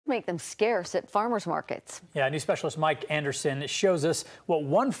make them scarce at farmers markets. Yeah, news specialist Mike Anderson shows us what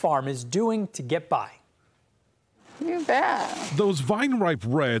one farm is doing to get by. You bet. Those vine-ripe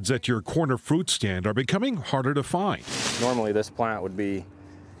reds at your corner fruit stand are becoming harder to find. Normally this plant would be,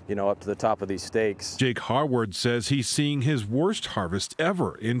 up to the top of these stakes. Jake Harward says he's seeing his worst harvest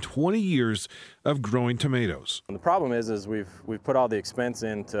ever in 20 years of growing tomatoes. And the problem is we've put all the expense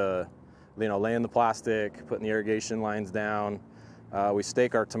into, laying the plastic, putting the irrigation lines down. We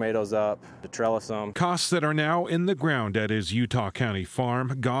stake our tomatoes up to trellis them. Costs that are now in the ground at his Utah County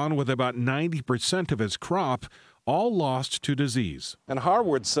farm, gone with about 90% of his crop, all lost to disease. And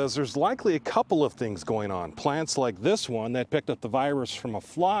Harwood says there's likely a couple of things going on. Plants like this one that picked up the virus from a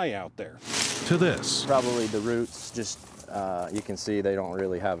fly out there. To this. Probably the roots, just you can see they don't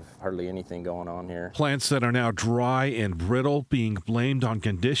really have hardly anything going on here. Plants that are now dry and brittle, being blamed on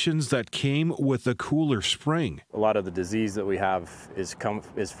conditions that came with the cooler spring. A lot of the disease that we have is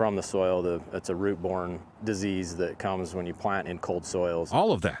from the soil. It's a root-borne disease that comes when you plant in cold soils.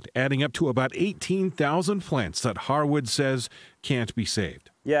 All of that adding up to about 18,000 plants that Harwood says can't be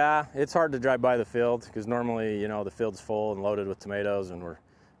saved. Yeah, it's hard to drive by the field because normally, the field's full and loaded with tomatoes, and we're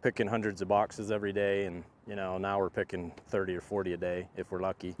picking hundreds of boxes every day, and now we're picking 30 or 40 a day if we're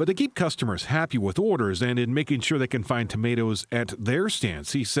lucky. But to keep customers happy with orders and in making sure they can find tomatoes at their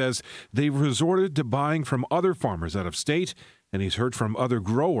stands, he says they've resorted to buying from other farmers out of state, and he's heard from other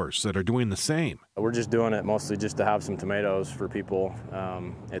growers that are doing the same. We're just doing it mostly just to have some tomatoes for people.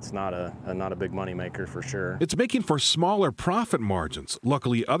 It's not a big money maker for sure. It's making for smaller profit margins.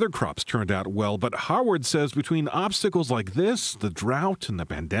 Luckily, other crops turned out well, but Howard says between obstacles like this, the drought and the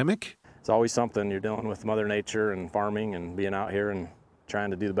pandemic, it's always something. You're dealing with Mother Nature and farming and being out here and trying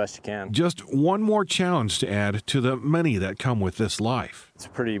to do the best you can. Just one more challenge to add to the many that come with this life. It's a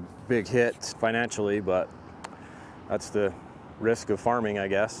pretty big hit financially, but that's the risk of farming, I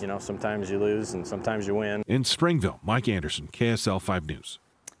guess. Sometimes you lose and sometimes you win. In Springville, Mike Anderson, KSL 5 News.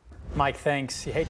 Mike, thanks. You hate